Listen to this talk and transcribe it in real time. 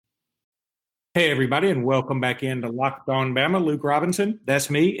Hey, everybody, and welcome back into Locked On Bama. Luke Robinson, that's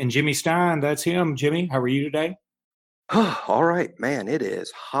me, and Jimmy Stein, that's him. Jimmy, how are you today? All right, man, it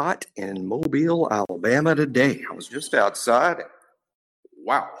is hot in Mobile, Alabama today. I was just outside.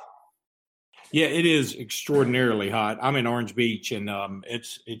 Wow. Yeah, it is extraordinarily hot. I'm in Orange Beach, and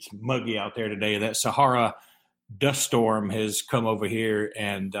it's muggy out there today. That Sahara dust storm has come over here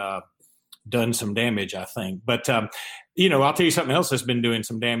and done some damage, I think. But I'll tell you something else that's been doing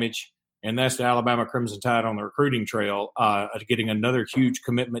some damage, and that's the Alabama Crimson Tide on the recruiting trail, getting another huge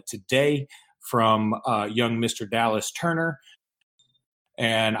commitment today from young Mr. Dallas Turner.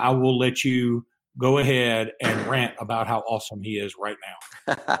 And I will let you go ahead and rant about how awesome he is right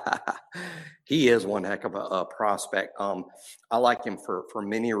now. He is one heck of a prospect. I like him for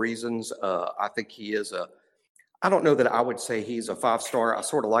many reasons. I think he is I don't know that I would say he's a five-star. I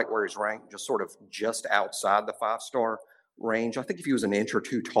sort of like where he's ranked, just outside the five-star range. I think if he was an inch or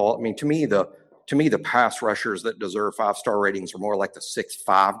two tall, I mean, to me, the pass rushers that deserve five-star ratings are more like the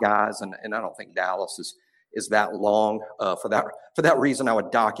 6'5" guys, and I don't think Dallas is that long. For that reason, I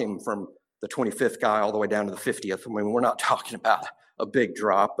would dock him from the 25th guy all the way down to the 50th. I mean, we're not talking about a big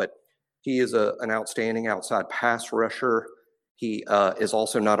drop, but he is an outstanding outside pass rusher. He is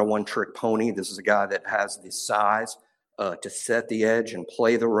also not a one-trick pony. This is a guy that has the size to set the edge and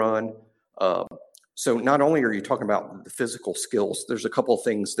play the run. So not only are you talking about the physical skills, there's a couple of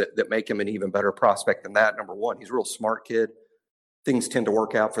things that make him an even better prospect than that. Number one, he's a real smart kid. Things tend to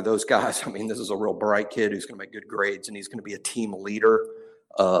work out for those guys. I mean, this is a real bright kid who's going to make good grades, and he's going to be a team leader.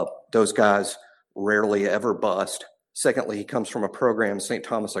 Those guys rarely ever bust. Secondly, he comes from a program, St.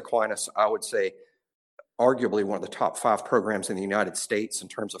 Thomas Aquinas, I would say arguably one of the top 5 programs in the United States in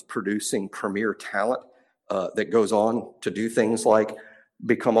terms of producing premier talent that goes on to do things like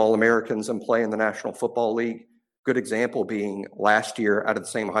become All-Americans and play in the National Football League. Good example being last year out of the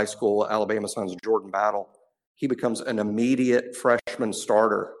same high school, Alabama signs Jordan Battle. He becomes an immediate freshman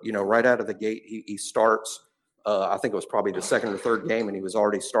starter. Right out of the gate, he starts. I think it was probably the second or third game, and he was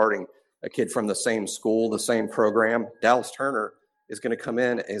already starting a kid from the same school, the same program. Dallas Turner is going to come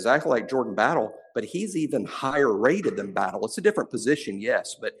in exactly like Jordan Battle, but he's even higher rated than Battle. It's a different position,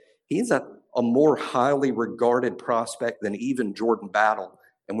 yes, but he's a more highly regarded prospect than even Jordan Battle.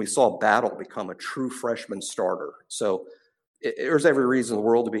 And we saw Battle become a true freshman starter. So there's every reason in the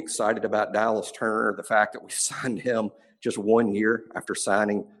world to be excited about Dallas Turner. The fact that we signed him just 1 year after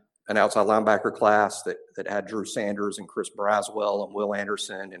signing an outside linebacker class that had Drew Sanders and Chris Braswell and Will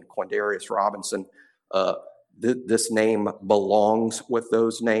Anderson and Quindarius Robinson. This name belongs with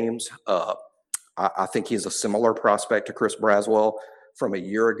those names. I think he's a similar prospect to Chris Braswell from a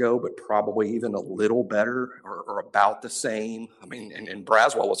year ago, but probably even a little better or about the same. I mean, and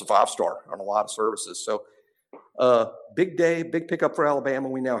Braswell was a 5-star on a lot of services. So big day, big pickup for Alabama.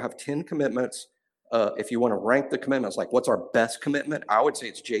 We now have 10 commitments. If you want to rank the commitments, like what's our best commitment, I would say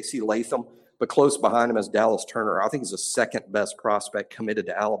it's J.C. Latham, but close behind him is Dallas Turner. I think he's the second best prospect committed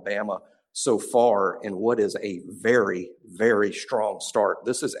to Alabama so far in what is a very, very strong start.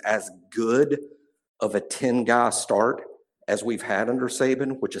 This is as good of a 10-guy start as we've had under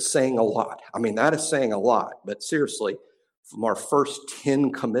Saban, which is saying a lot. I mean, that is saying a lot, but seriously, from our first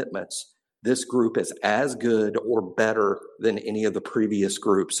 10 commitments, this group is as good or better than any of the previous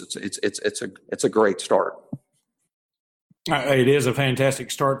groups. It's a great start. It is a fantastic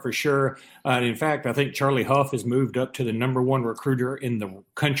start for sure. In fact, I think Charlie Huff has moved up to the number 1 recruiter in the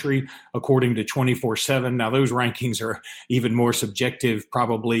country, according to 24/7. Now, those rankings are even more subjective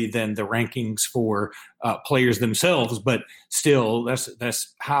probably than the rankings for players themselves, but still,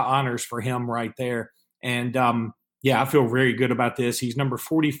 that's high honors for him right there. And I feel very good about this. He's number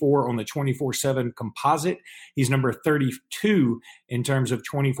 44 on the 24/7 composite. He's number 32 in terms of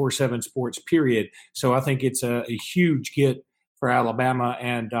 24/7 sports, period. So I think it's a huge get for Alabama.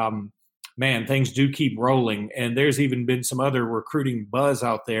 And, man, things do keep rolling. And there's even been some other recruiting buzz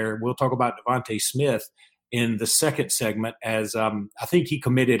out there. We'll talk about Devontae Smith in the second segment, as I think he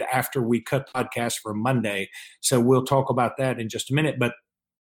committed after we cut the podcast for Monday. So we'll talk about that in just a minute. But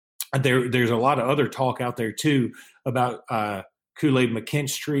there's a lot of other talk out there, too, about Kool-Aid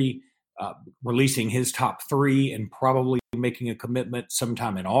McKinstry releasing his top 3 and probably making a commitment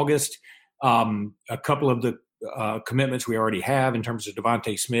sometime in August. A couple of the commitments we already have in terms of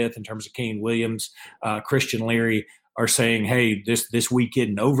Devontae Smith, in terms of Kane Williams, Christian Leary, are saying, hey, this week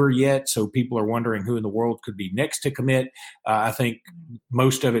isn't over yet, so people are wondering who in the world could be next to commit. I think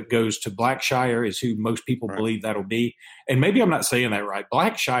most of it goes to Blackshire is who most people believe that'll be. And maybe I'm not saying that right.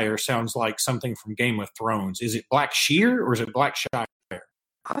 Blackshire sounds like something from Game of Thrones. Is it Blackshear or is it Blackshire?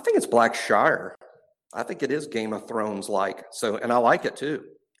 I think it's Blackshire. I think it is Game of Thrones like. So, and I like it too.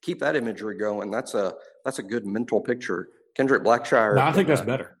 keep that imagery going. That's a good mental picture. Kendrick Blackshire. No, I think that's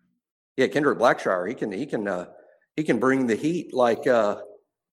better. Yeah, Kendrick Blackshire. He can bring the heat like.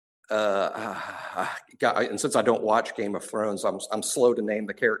 And since I don't watch Game of Thrones, I'm slow to name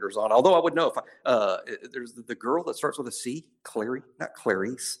the characters on. Although I would know if there's the girl that starts with a C, not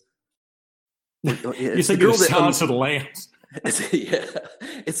Clarice. You said you're Silence of the Lambs. Yeah,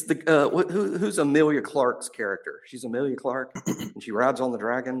 it's the who's Emilia Clarke's character? She's Emilia Clarke, and she rides on the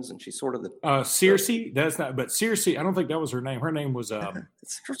dragons, and she's sort of the Cersei. That's not, but Cersei. I don't think that was her name. Her name was God.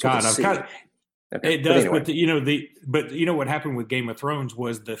 I've kind of. Okay. It does, but anyway. But you know what happened with Game of Thrones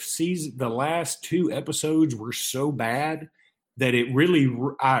was the last 2 episodes were so bad that it really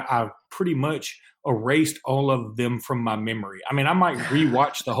I pretty much erased all of them from my memory. I mean, I might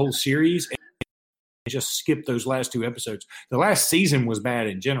rewatch the whole series and just skip those last 2 episodes. The last season was bad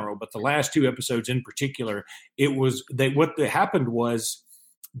in general, but the last 2 episodes in particular, what happened was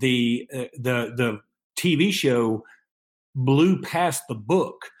the TV show blew past the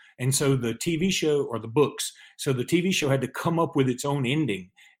book. And so the TV show or the books, so the TV show had to come up with its own ending,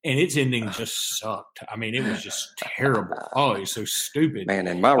 and its ending just sucked. I mean, it was just terrible. Oh, it's so stupid. Man,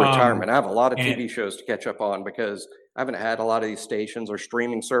 in my retirement, I have a lot of TV shows to catch up on because I haven't had a lot of these stations or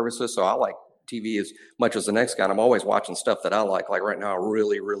streaming services. So I like TV as much as the next guy. And I'm always watching stuff that I like. Like right now, I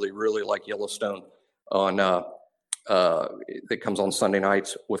really, really, really like Yellowstone on that comes on Sunday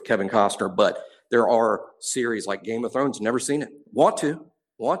nights with Kevin Costner. But there are series like Game of Thrones. Never seen it. Want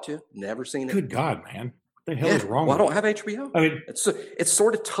to, never seen it. Good God, man. What the hell is wrong with I don't have HBO. I mean, it's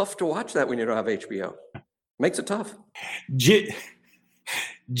sort of tough to watch that when you don't have HBO. Makes it tough.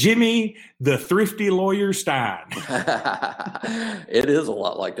 Jimmy, the thrifty lawyer Stein. It is a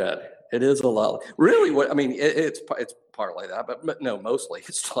lot like that. It is a lot. Really, it's partly that, but no, mostly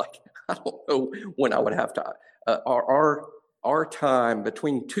it's like, I don't know when I would have to, our time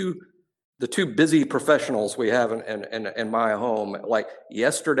between the 2 busy professionals we have in my home, like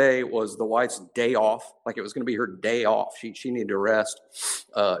yesterday was the wife's day off. Like it was going to be her day off. She needed to rest.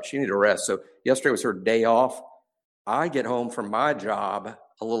 So yesterday was her day off. I get home from my job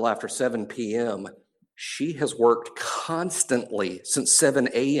a little after 7 p.m. She has worked constantly since 7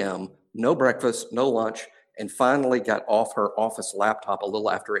 a.m., no breakfast, no lunch, and finally got off her office laptop a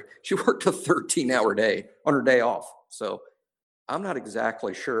little after. She worked a 13-hour day on her day off. So I'm not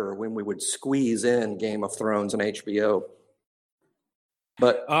exactly sure when we would squeeze in Game of Thrones and HBO.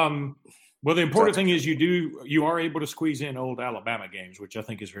 But well, the important thing is you are able to squeeze in old Alabama games, which I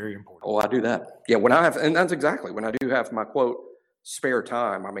think is very important. Oh, I do that. Yeah, when I do have my quote spare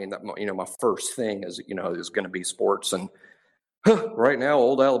time. I mean, that, my first thing is going to be sports, and right now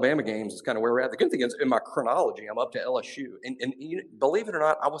old Alabama games is kind of where we're at. The good thing is in my chronology, I'm up to LSU, and believe it or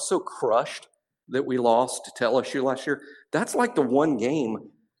not, I was so crushed that we lost to LSU last year. That's like the one game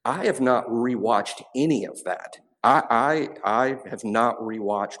I have not rewatched any of that. I have not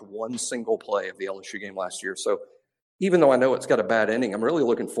rewatched one single play of the LSU game last year. So even though I know it's got a bad ending, I'm really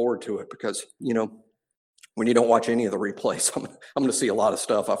looking forward to it because, when you don't watch any of the replays, I'm going to see a lot of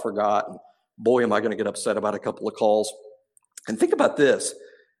stuff I forgot. And boy, am I going to get upset about a couple of calls. And think about this.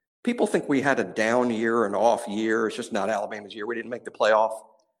 People think we had a down year, an off year. It's just not Alabama's year. We didn't make the playoff.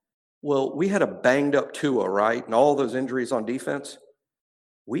 Well, we had a banged up Tua, right? And all those injuries on defense.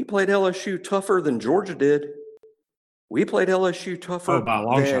 We played LSU tougher than Georgia did. We played LSU tougher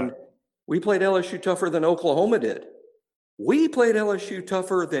we played LSU tougher than Oklahoma did. We played LSU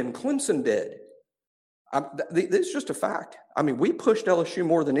tougher than Clemson did. It's just a fact. I mean, we pushed LSU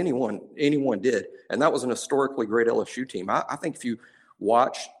more than anyone did, and that was an historically great LSU team. I think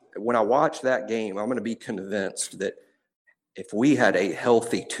when I watch that game, I'm going to be convinced that if we had a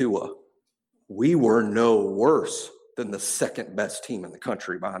healthy Tua, we were no worse than the second best team in the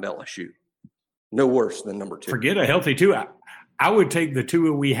country behind LSU. No worse than number 2. Forget a healthy Tua. I would take the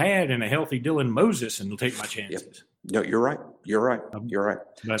Tua we had and a healthy Dylan Moses and take my chances. Yep. No, you're right.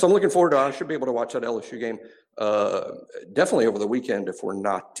 So I'm looking forward to I should be able to watch that LSU game definitely over the weekend if we're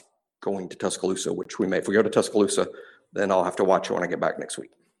not going to Tuscaloosa, which we may. If we go to Tuscaloosa, then I'll have to watch it when I get back next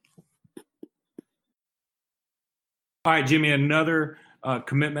week. All right, Jimmy, another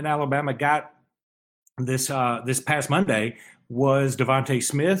commitment Alabama got this past Monday was Devontae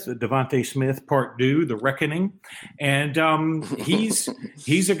Smith. Devontae Smith Part 2, The Reckoning. And he's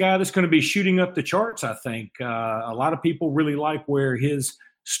a guy that's going to be shooting up the charts, I think. A lot of people really like where his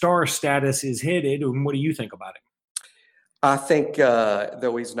star status is headed. And what do you think about it? I think,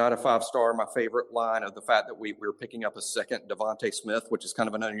 though he's not a 5-star, my favorite line of the fact that we're picking up a second Devontae Smith, which is kind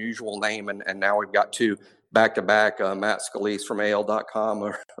of an unusual name, and now we've got 2 back-to-back, Matt Scalise from AL.com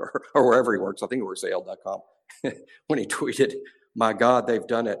or wherever he works. I think he works at AL.com when he tweeted, my God, they've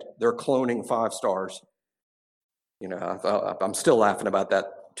done it. They're cloning 5 stars. I'm still laughing about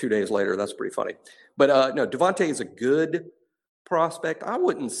that 2 days later. That's pretty funny. But no, Devontae is a good prospect. I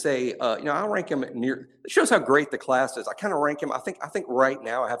wouldn't say, I rank him near. It shows how great the class is. I kind of rank him. I think right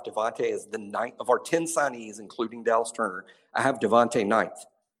now I have Devontae as the 9th of our 10 signees, including Dallas Turner. I have Devontae 9th.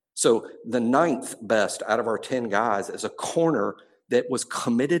 So the 9th best out of our 10 guys is a corner that was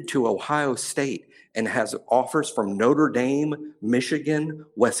committed to Ohio State and has offers from Notre Dame, Michigan,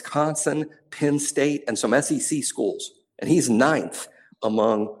 Wisconsin, Penn State, and some SEC schools. And he's 9th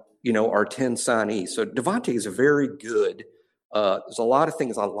among, our 10 signees. So Devontae is very good. There's a lot of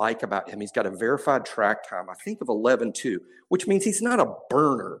things I like about him. He's got a verified track time, I think, of 11.2, which means he's not a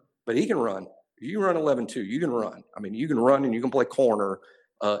burner, but he can run. If you run 11.2, you can run. I mean, you can run and you can play corner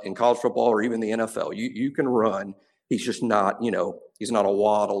in college football or even the NFL. You can run. He's just not, he's not a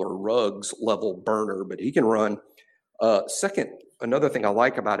Waddle or Ruggs level burner, but he can run. Second, another thing I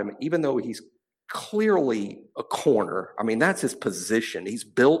like about him, even though he's clearly a corner, I mean, that's his position. He's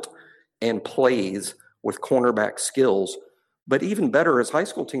built and plays with cornerback skills. But even better, his high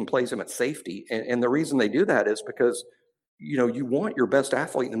school team plays him at safety. And the reason they do that is because, you want your best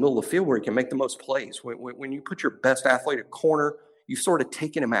athlete in the middle of the field where he can make the most plays. When you put your best athlete at corner, you've sort of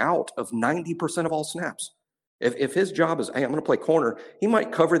taken him out of 90% of all snaps. If his job is, hey, I'm going to play corner, he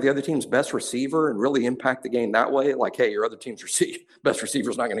might cover the other team's best receiver and really impact the game that way. Like, hey, your other team's best receiver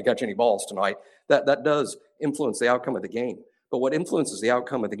is not going to catch any balls tonight. That does influence the outcome of the game. But what influences the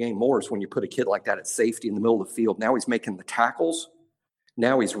outcome of the game more is when you put a kid like that at safety in the middle of the field. Now he's making the tackles.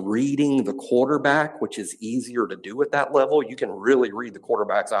 Now he's reading the quarterback, which is easier to do at that level. You can really read the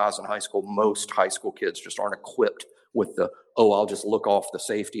quarterback's eyes in high school. Most high school kids just aren't equipped with I'll just look off the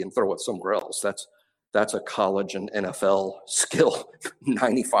safety and throw it somewhere else. That's a college and NFL skill.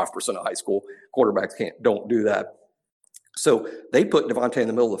 95% of high school quarterbacks don't do that. So they put Devontae in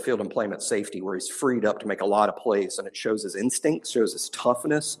the middle of the field and play him at safety where he's freed up to make a lot of plays, and it shows his instincts, shows his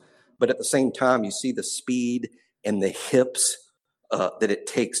toughness, but at the same time you see the speed and the hips that it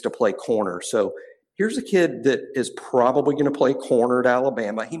takes to play corner. So here's a kid that is probably going to play corner at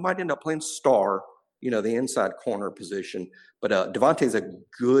Alabama. He might end up playing star, the inside corner position, but Devontae's a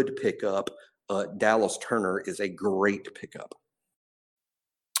good pickup. Dallas Turner is a great pickup.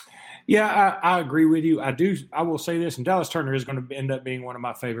 Yeah, I agree with you. I will say this, and Dallas Turner is going to end up being one of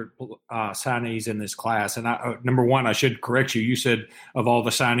my favorite signees in this class. And number one, I should correct you. You said of all the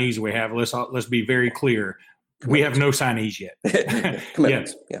signees we have, let's be very clear. We have no signees yet.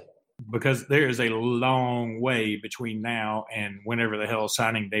 Commitments, yeah. Because there is a long way between now and whenever the hell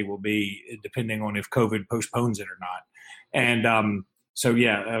signing day will be, depending on if COVID postpones it or not. And so,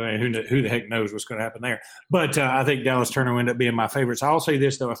 yeah, I mean, who the heck knows what's going to happen there. But I think Dallas Turner will end up being my favorites. I'll say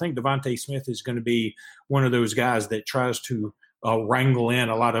this, though. I think Devontae Smith is going to be one of those guys that tries to wrangle in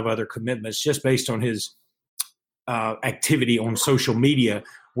a lot of other commitments just based on his activity on social media,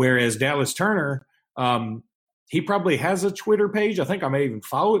 whereas Dallas Turner, he probably has a Twitter page. I think I may even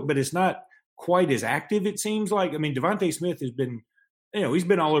follow it, but it's not quite as active, it seems like. I mean, Devontae Smith has been, he's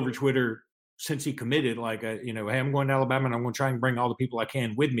been all over Twitter since he committed, hey, I'm going to Alabama and I'm going to try and bring all the people I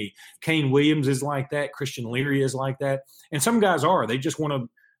can with me. Kane Williams is like that. Christian Leary is like that. And some guys are. They just want to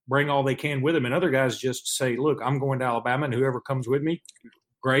bring all they can with them. And other guys just say, look, I'm going to Alabama, and whoever comes with me,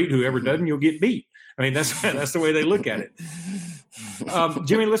 great. Whoever doesn't, you'll get beat. I mean, that's the way they look at it.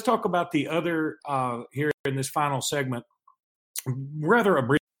 Jimmy, let's talk about the other here in this final segment. Rather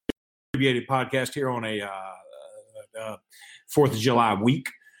abbreviated podcast here on a 4th of July week.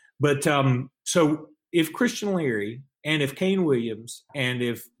 But so if Christian Leary and if Kane Williams and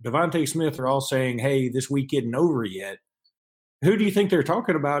if Devontae Smith are all saying, hey, this week isn't over yet, who do you think they're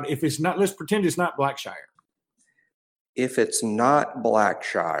talking about? If it's not, let's pretend it's not Blackshire. If it's not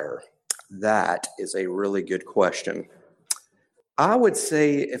Blackshire, that is a really good question. I would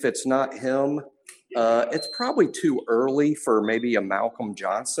say if it's not him, it's probably too early for maybe a Malcolm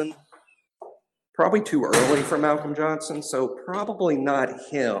Johnson. Probably too early for Malcolm Johnson, so probably not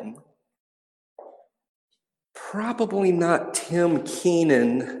him. Probably not Tim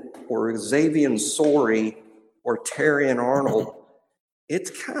Keenan or Xavier Sori or Terrion Arnold.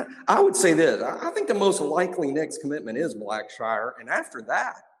 I would say this. I think the most likely next commitment is Blackshire, and after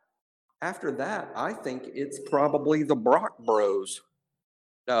that, I think it's probably the Brock Bros,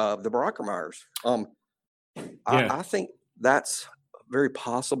 the Brockermeyers. I think that's very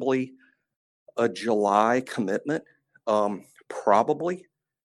possibly a July commitment, probably.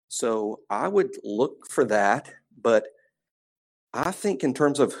 So I would look for that. But I think in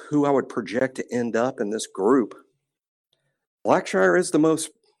terms of who I would project to end up in this group, Blackshire is the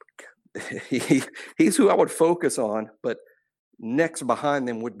most, he's who I would focus on. But Next behind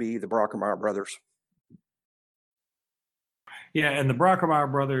them would be the Brockermeyer brothers. Yeah, and the Brockermeyer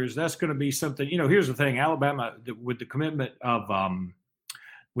brothers, that's going to be something. Here's the thing: Alabama, with the commitment of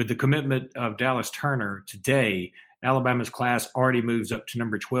Dallas Turner today, Alabama's class already moves up to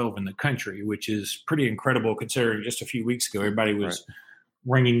number 12 in the country, which is pretty incredible considering just a few weeks ago everybody was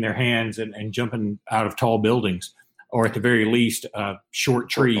wringing their hands and jumping out of tall buildings, or at the very least, short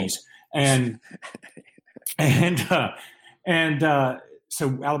trees.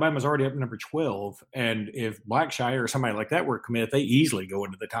 So Alabama's already up to number 12, and if Blackshire or somebody like that were to commit, they easily go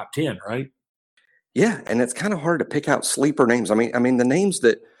into the top 10, right? Yeah, and it's kind of hard to pick out sleeper names. I mean, the names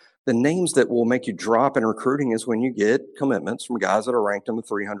that will make you drop in recruiting is when you get commitments from guys that are ranked in the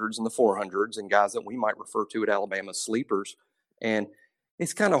 300s and the 400s, and guys that we might refer to at Alabama sleepers. And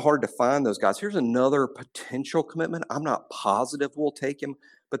it's kind of hard to find those guys. Here's another potential commitment. I'm not positive we'll take him,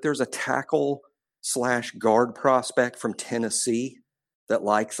 but there's a tackle/guard prospect from Tennessee that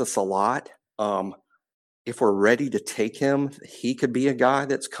likes us a lot. If we're ready to take him, he could be a guy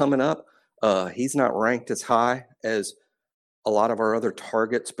that's coming up. He's not ranked as high as a lot of our other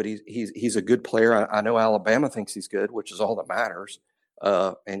targets, but he's a good player. I know Alabama thinks he's good, which is all that matters.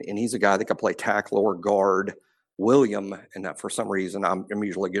 And he's a guy that can play tackle or guard. William, and that for some reason I'm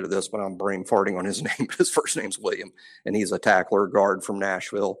usually good at this, but I'm brain farting on his name. His first name's William, and he's a tackler guard from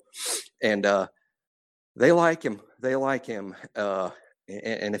Nashville, and they like him.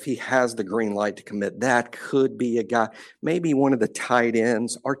 And if he has the green light to commit, that could be a guy, maybe one of the tight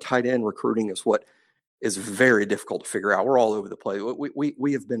ends. Our tight end recruiting is what is very difficult to figure out. We're all over the place.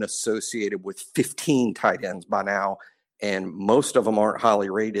 We have been associated with 15 tight ends by now, and most of them aren't highly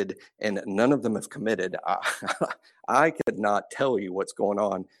rated, and none of them have committed. I could not tell you what's going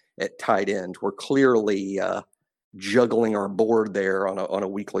on at tight end. We're clearly juggling our board there on a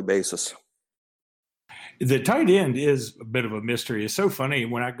weekly basis. The tight end is a bit of a mystery. It's so funny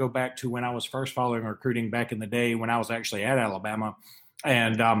when I go back to when I was first following recruiting back in the day when I was actually at Alabama.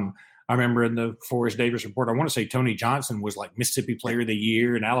 And I remember in the Forrest Davis report, I want to say Tony Johnson was like Mississippi Player of the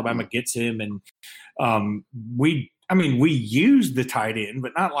Year, and Alabama gets him. And we used the tight end,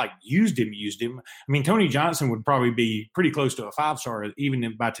 but not like used him. I mean, Tony Johnson would probably be pretty close to a 5-star,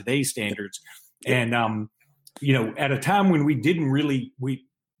 even by today's standards. And, at a time when we didn't really –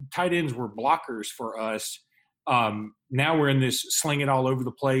 tight ends were blockers for us. Now we're in this sling it all over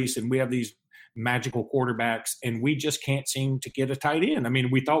the place, and we have these magical quarterbacks, and we just can't seem to get a tight end. I mean,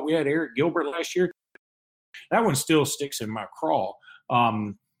 we thought we had Eric Gilbert last year. That one still sticks in my craw.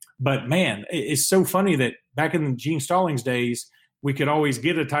 But, man, it's so funny that back in the Gene Stallings days, we could always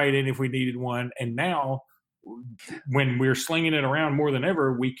get a tight end if we needed one, and now when we're slinging it around more than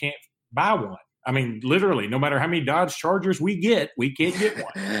ever, we can't buy one. I mean, literally, no matter how many Dodge Chargers we can't get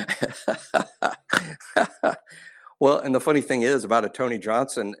one. Well, and the funny thing is about a Tony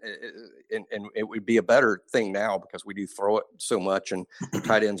Johnson, and it would be a better thing now because we do throw it so much, and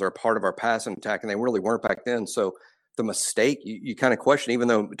tight ends are a part of our passing attack, and they really weren't back then. So the mistake, you kind of question, even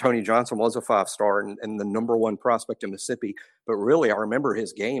though Tony Johnson was a 5-star and the number one prospect in Mississippi, but really I remember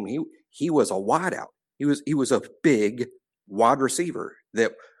his game. He was a wideout. He was a big wide receiver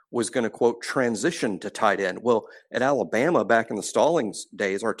that was going to, quote, transition to tight end. Well, at Alabama back in the Stallings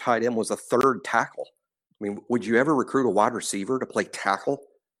days, our tight end was a third tackle. I mean, would you ever recruit a wide receiver to play tackle?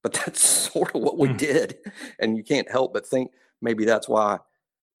 But that's sort of what we did. And you can't help but think maybe that's why,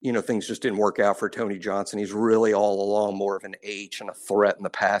 things just didn't work out for Tony Johnson. He's really all along more of an H and a threat in the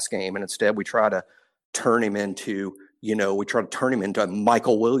pass game. And instead we try to turn him into,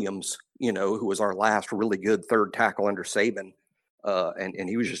 Michael Williams, who was our last really good third tackle under Saban. And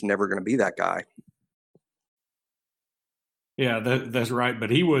he was just never going to be that guy. Yeah, that's right. But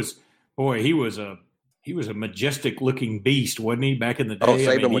he was a majestic looking beast, wasn't he? Back in the day. Oh,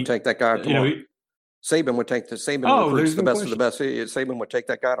 Saban would take that guy tomorrow. Saban would take recruits the best of the best. Saban would take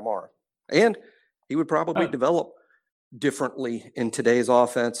that guy tomorrow, and he would probably develop differently in today's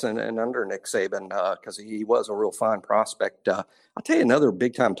offense and under Nick Saban because he was a real fine prospect. I'll tell you another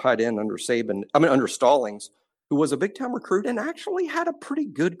big time tight end under Stallings, who was a big-time recruit and actually had a pretty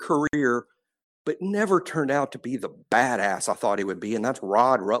good career, but never turned out to be the badass I thought he would be, and that's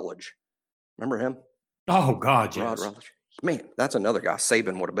Rod Rutledge. Remember him? Oh, God, yes. Rod Rutledge. Man, that's another guy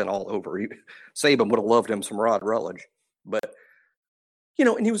Saban would have been all over. Saban would have loved him some Rod Rutledge. But,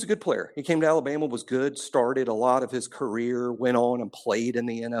 and he was a good player. He came to Alabama, was good, started a lot of his career, went on and played in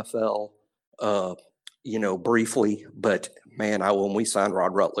the NFL, briefly. But, man, when we signed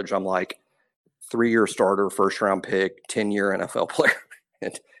Rod Rutledge, I'm like, 3-year starter, first-round pick, 10-year NFL player.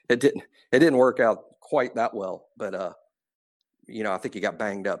 It didn't work out quite that well, but I think he got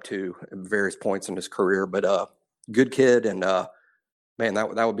banged up too at various points in his career. But good kid, and man,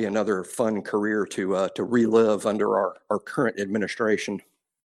 that would be another fun career to relive under our current administration.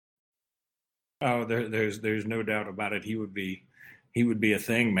 Oh, there's no doubt about it. He would be a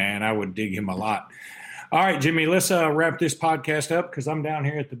thing, man. I would dig him a lot. All right, Jimmy, let's wrap this podcast up because I'm down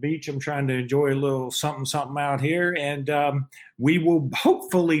here at the beach. I'm trying to enjoy a little something out here. And we will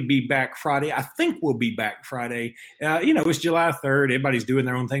hopefully be back Friday. I think we'll be back Friday. It's July 3rd. Everybody's doing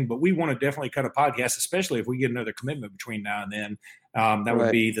their own thing, but we want to definitely cut a podcast, especially if we get another commitment between now and then. That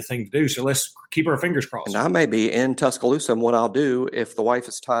would be the thing to do. So let's keep our fingers crossed. And I may be in Tuscaloosa, and what I'll do if the wife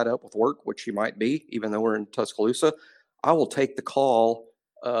is tied up with work, which she might be, even though we're in Tuscaloosa, I will take the call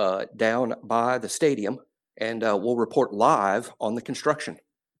down by the stadium, and we'll report live on the construction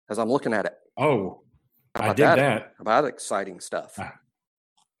as I'm looking at it. Oh, I did that. About exciting stuff.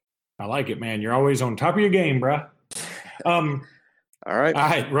 I like it, man. You're always on top of your game, bro. All right. All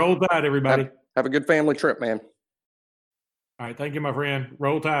right. Roll Tide, everybody. Have a good family trip, man. All right. Thank you, my friend.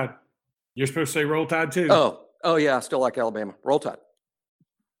 Roll Tide. You're supposed to say Roll Tide, too. Oh, yeah. I still like Alabama. Roll Tide.